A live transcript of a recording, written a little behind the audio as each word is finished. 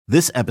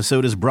This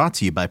episode is brought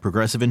to you by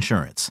Progressive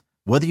Insurance.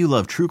 Whether you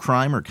love true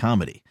crime or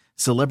comedy,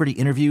 celebrity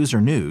interviews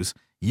or news,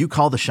 you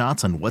call the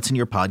shots on what's in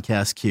your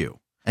podcast queue.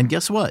 And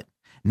guess what?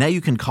 Now you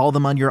can call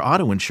them on your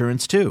auto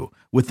insurance too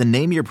with the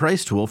Name Your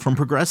Price tool from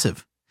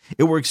Progressive.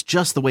 It works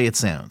just the way it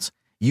sounds.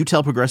 You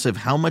tell Progressive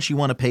how much you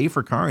want to pay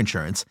for car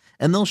insurance,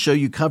 and they'll show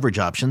you coverage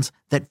options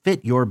that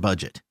fit your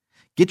budget.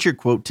 Get your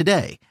quote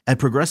today at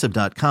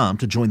Progressive.com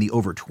to join the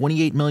over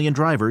 28 million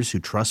drivers who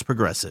trust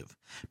Progressive.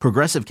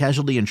 Progressive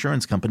Casualty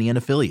Insurance Company and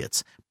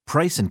Affiliates.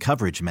 Price and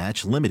coverage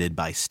match limited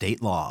by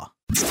state law.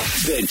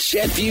 The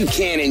Chet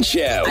Buchanan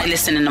Show. I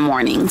listen in the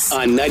mornings.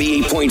 On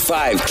 98.5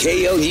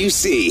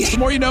 KLUC. The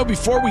more you know,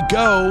 before we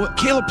go,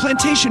 Kayla,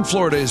 Plantation,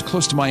 Florida is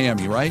close to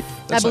Miami, right?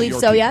 I believe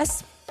so,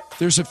 yes.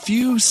 There's a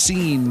few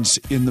scenes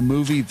in the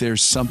movie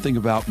There's Something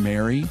About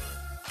Mary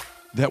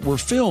that were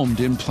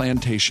filmed in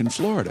Plantation,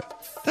 Florida.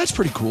 That's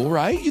pretty cool,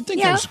 right? You'd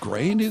think that was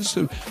great.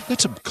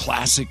 That's a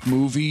classic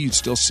movie. You'd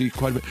still see it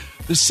quite a bit.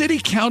 The city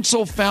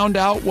council found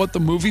out what the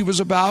movie was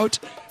about,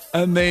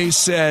 and they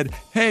said,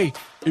 hey,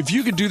 if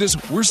you could do this,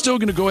 we're still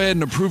going to go ahead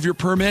and approve your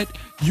permit.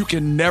 You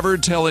can never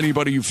tell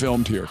anybody you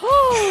filmed here.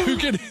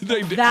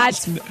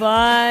 That's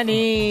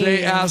funny.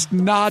 They asked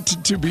not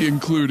to be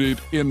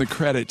included in the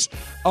credits.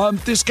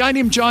 This guy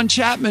named John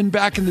Chapman,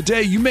 back in the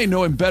day, you may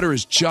know him better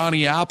as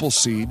Johnny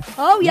Appleseed.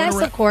 Oh, yes,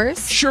 of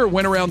course. Sure,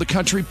 went around the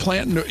country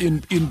planting,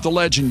 in the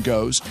legend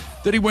goes,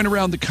 that he went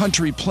around the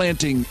country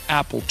planting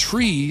apple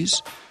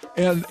trees.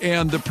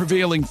 And the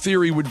prevailing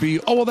theory would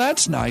be, oh, well,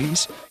 that's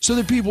nice, so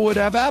that people would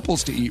have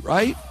apples to eat,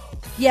 right?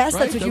 Yes,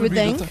 right? that's what you would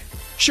think.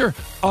 Sure.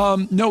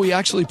 No, he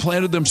actually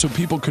planted them so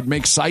people could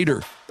make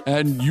cider.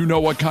 And you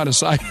know what kind of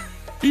cider.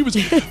 He was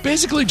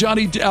basically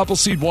Johnny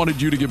Appleseed wanted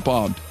you to get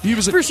bombed. He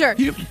was for sure.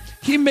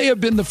 He may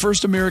have been the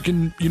first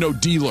American,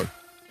 dealer.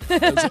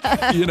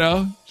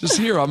 Just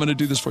here, I'm going to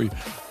do this for you.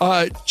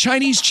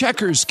 Chinese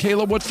checkers.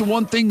 Kayla, what's the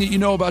one thing that you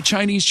know about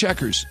Chinese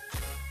checkers?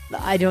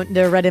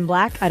 They're red and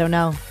black? I don't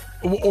know.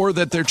 Or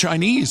that they're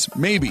Chinese,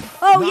 maybe.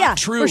 Oh, Not yeah,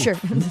 true. for sure.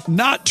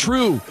 Not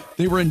true.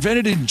 They were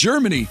invented in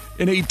Germany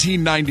in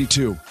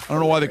 1892. I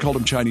don't know why they called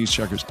them Chinese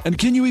checkers. And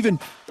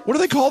what do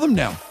they call them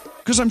now?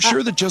 Because I'm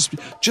sure that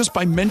just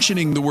by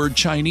mentioning the word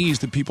Chinese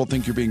that people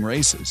think you're being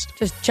racist.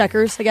 Just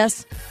checkers, I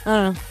guess. I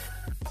don't know.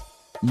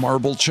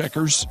 Marble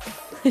checkers?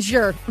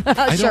 Sure.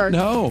 I don't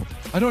know.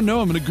 I'm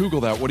going to Google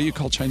that. What do you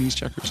call Chinese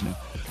checkers now?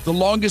 The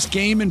longest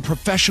game in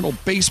professional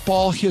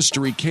baseball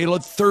history,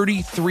 Kayla,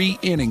 33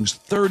 innings.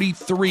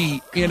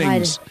 33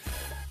 innings.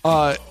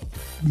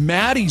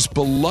 Maddie's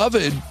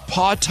beloved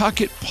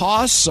Pawtucket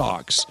Paw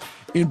Sox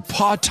in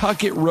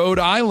Pawtucket, Rhode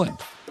Island,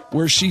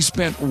 where she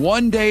spent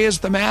one day as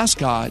the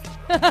mascot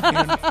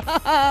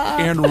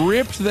and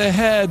ripped the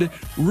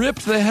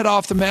head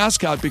off the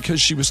mascot because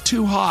she was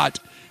too hot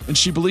and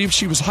she believed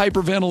she was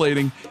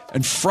hyperventilating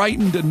and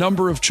frightened a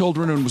number of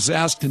children and was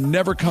asked to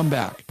never come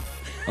back.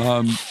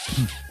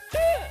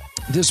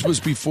 This was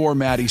before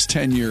Maddie's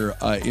tenure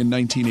in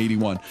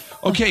 1981.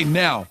 Okay,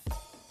 now,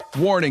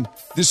 warning,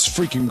 this is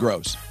freaking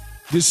gross.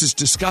 This is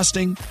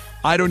disgusting.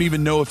 I don't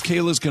even know if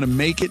Kayla's going to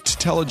make it to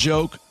tell a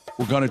joke.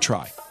 We're going to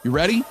try. You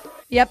ready?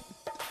 Yep.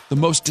 The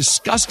most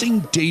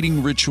disgusting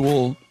dating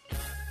ritual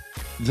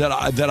that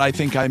I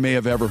think I may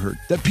have ever heard,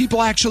 that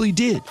people actually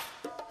did.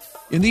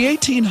 In the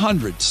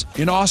 1800s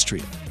in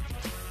Austria,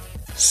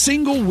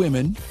 single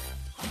women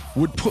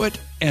would put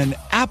an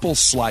apple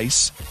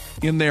slice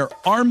in their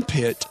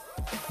armpit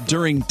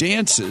during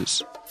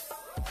dances.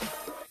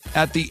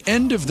 At the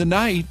end of the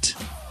night,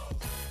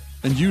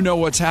 and you know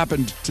what's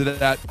happened to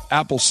that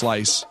apple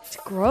slice. It's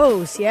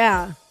gross,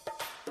 yeah.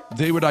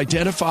 They would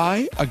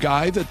identify a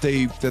guy that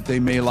they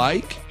may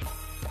like,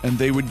 and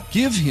they would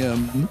give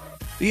him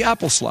the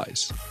apple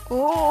slice.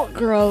 Oh,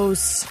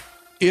 gross.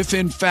 If,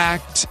 in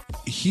fact,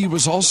 he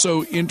was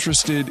also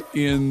interested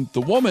in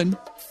the woman,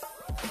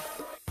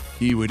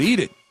 he would eat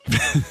it.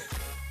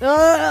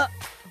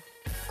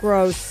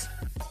 Gross.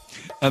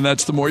 And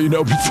that's the more you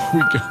know before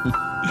we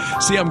go.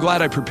 See, I'm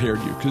glad I prepared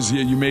you because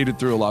you made it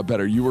through a lot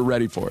better. You were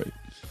ready for it.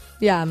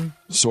 Yeah.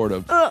 Sort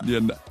of.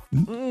 You're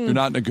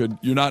not in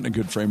a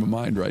good frame of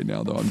mind right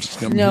now, though. I'm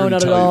here not to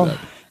at tell all. you that.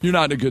 You're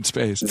not in a good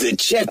space. The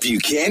Chet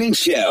Buchanan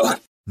Show.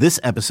 This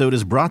episode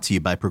is brought to you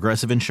by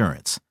Progressive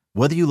Insurance.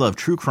 Whether you love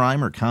true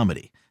crime or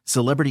comedy,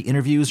 celebrity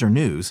interviews or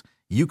news,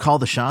 you call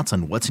the shots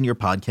on what's in your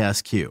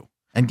podcast queue.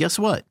 And guess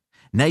what?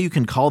 Now you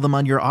can call them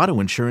on your auto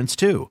insurance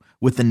too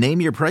with the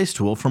Name Your Price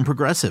tool from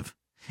Progressive.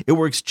 It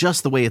works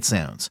just the way it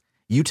sounds.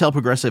 You tell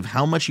Progressive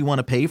how much you want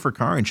to pay for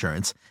car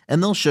insurance,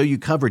 and they'll show you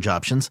coverage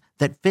options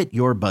that fit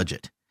your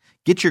budget.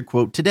 Get your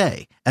quote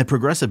today at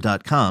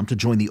Progressive.com to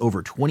join the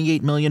over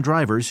 28 million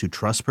drivers who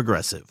trust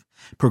Progressive.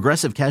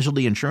 Progressive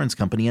Casualty Insurance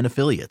Company and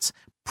Affiliates.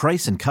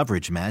 Price and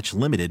coverage match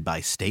limited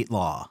by state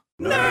law.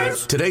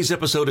 Nerds. Today's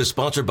episode is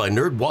sponsored by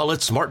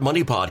NerdWallet's Smart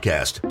Money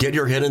Podcast. Get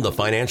your head in the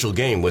financial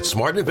game with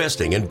smart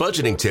investing and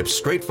budgeting tips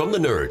straight from the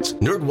nerds.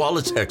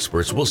 NerdWallet's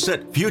experts will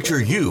set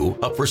future you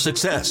up for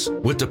success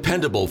with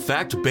dependable,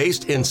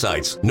 fact-based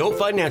insights. No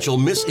financial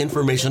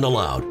misinformation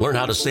allowed. Learn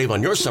how to save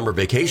on your summer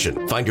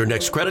vacation, find your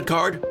next credit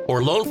card,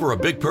 or loan for a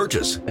big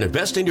purchase, and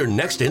invest in your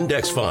next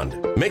index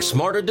fund. Make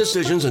smarter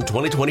decisions in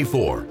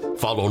 2024.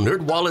 Follow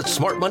NerdWallet's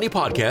Smart Money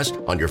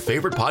Podcast on your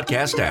favorite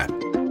podcast app.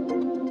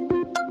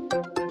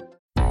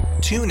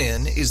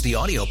 TuneIn is the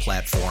audio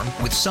platform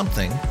with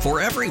something for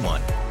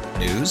everyone.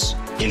 News.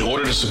 In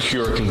order to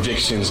secure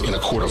convictions in a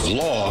court of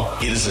law,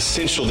 it is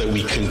essential that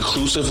we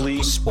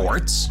conclusively.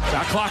 Sports.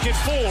 Shot clock at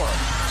 4.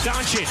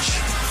 Doncic.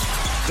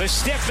 The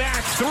step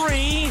back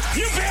 3.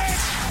 You bet.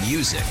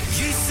 Music.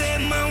 You set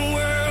my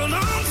world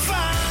on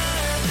fire.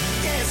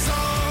 Yes,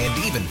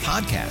 and even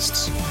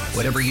podcasts.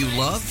 Whatever you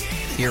love,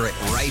 hear it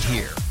right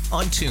here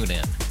on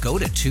TuneIn. Go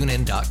to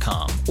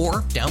TuneIn.com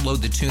or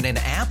download the TuneIn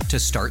app to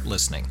start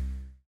listening.